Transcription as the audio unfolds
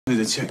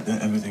To check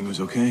that everything was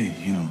okay.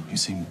 You know, you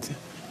seemed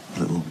a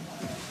little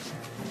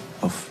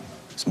off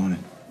this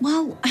morning.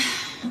 Well,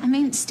 I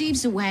mean,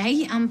 Steve's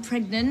away. I'm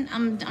pregnant.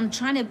 I'm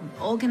trying to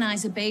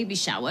organise a baby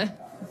shower.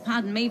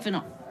 Pardon me for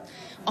not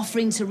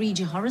offering to read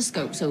your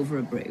horoscopes over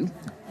a brew.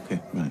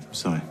 Okay, right.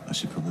 Sorry. I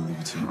should probably leave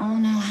it to you. Oh,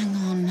 no, hang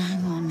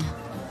on.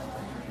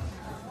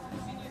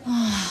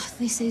 Oh,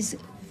 this is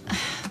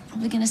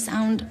probably going to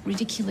sound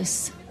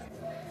ridiculous.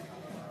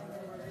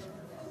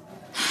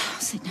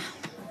 Sit down.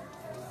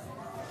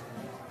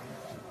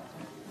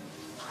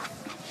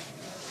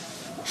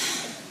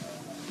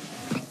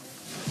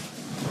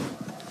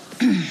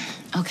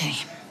 Okay.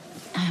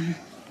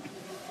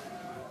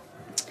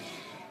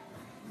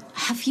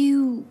 Have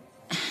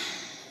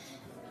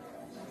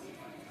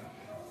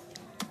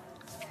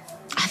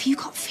you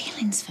got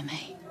feelings for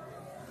me?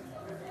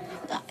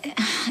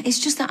 It's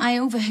just that I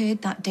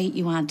overheard that date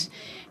you had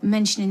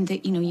mentioning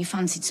that, you know, you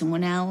fancied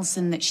someone else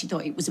and that she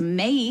thought it was a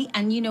mate.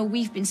 And, you know,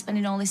 we've been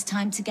spending all this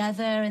time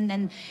together and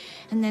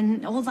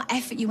then all that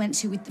effort you went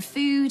to with the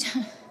food.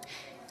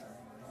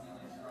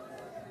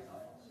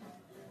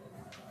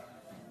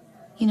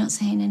 You're not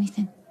saying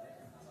anything?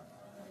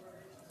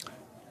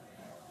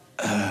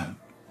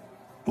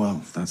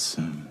 Well, that's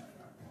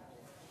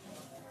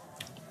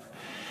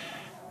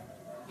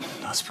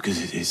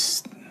because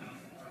it's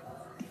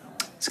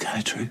kind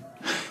of true.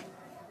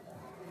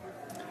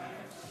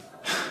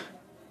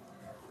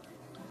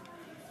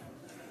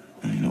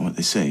 And you know what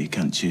they say, you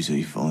can't choose who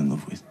you fall in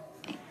love with.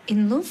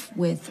 In love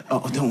with?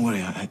 Oh, don't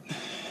worry,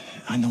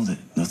 I know that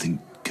nothing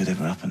could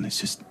ever happen,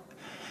 it's just...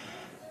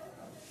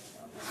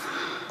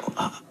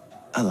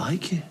 I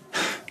like you.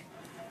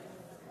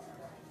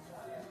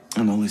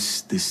 And all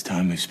this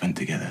time we've spent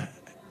together,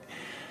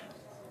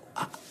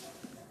 I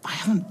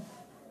haven't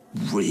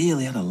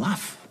really had a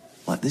laugh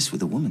like this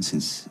with a woman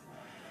since...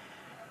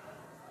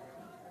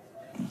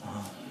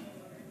 Well,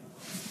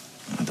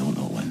 I don't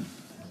know when.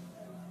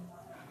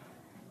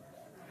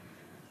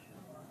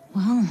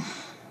 Well...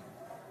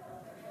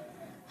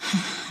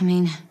 I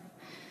mean,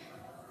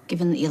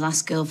 given that your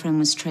last girlfriend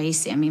was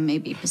Tracy, I mean,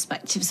 maybe your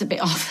perspective's a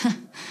bit off.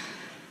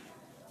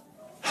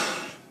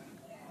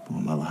 What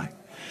am I like?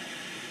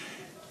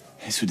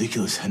 It's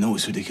ridiculous. I know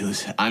it's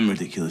ridiculous. I'm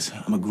ridiculous.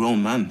 I'm a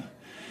grown man.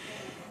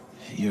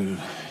 You're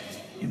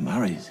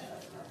married.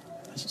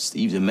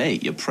 Steve's a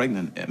mate. You're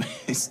pregnant. I mean,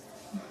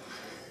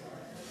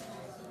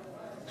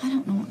 I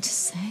don't know what to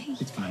say.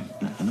 It's fine.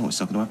 I know it's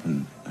not going to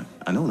happen.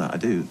 I know that. I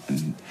do.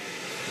 And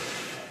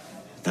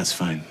that's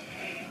fine.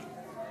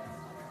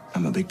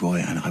 I'm a big boy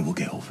and I will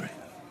get over it.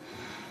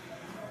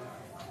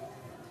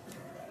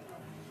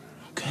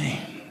 Okay.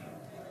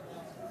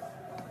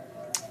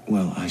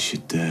 Well, I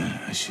should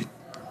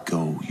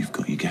go. You've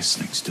got your guests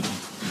next door.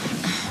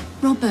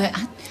 Robert,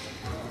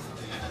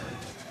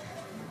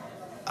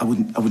 I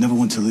would never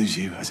want to lose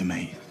you as a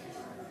mate.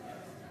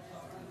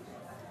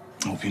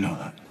 I hope you know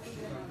that.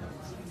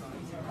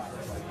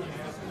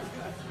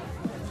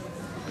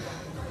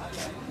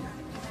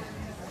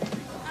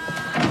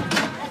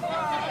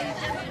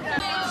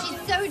 She's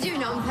so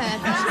doing it on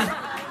purpose.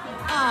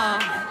 Oh.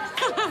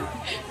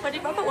 What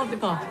did Robert want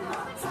before?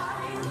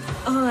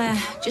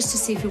 Oh, just to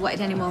see if we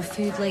wanted any more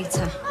food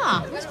later.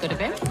 Ah, that's good of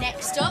him.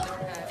 Next up,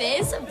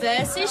 Fizz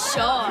versus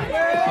Sean.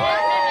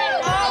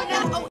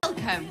 Oh,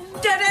 welcome.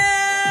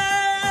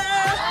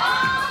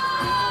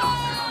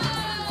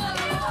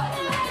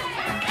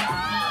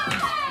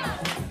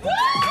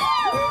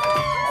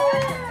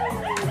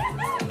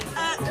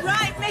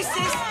 Right,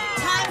 missus,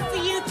 time for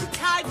you to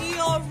tidy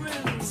your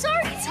room.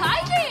 Sorry,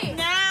 tidy.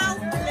 Now,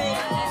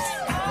 please.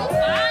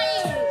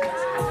 Fine.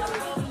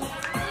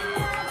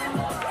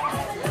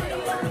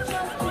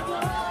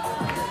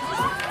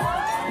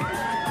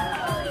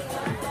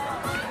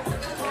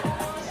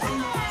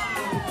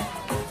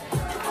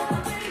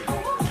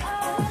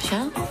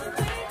 Michelle?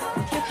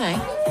 You okay?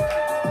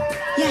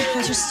 Yeah, I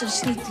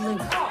just need the loo.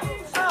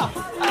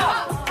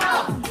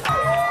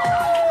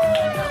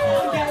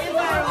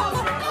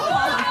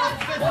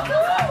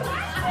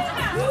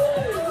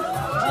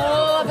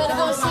 Oh, I better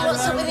go and see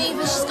what's up with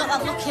Eva. She's got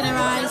that look in her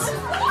eyes.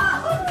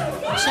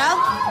 Michelle,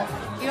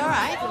 you all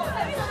right?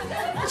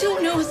 I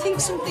don't know, I think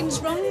something's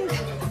wrong.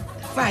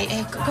 Right,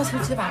 go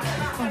through to the back.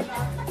 Come on.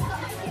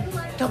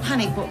 Don't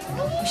panic, but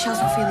Michelle's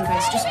not feeling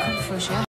great, so just cover for us, yeah?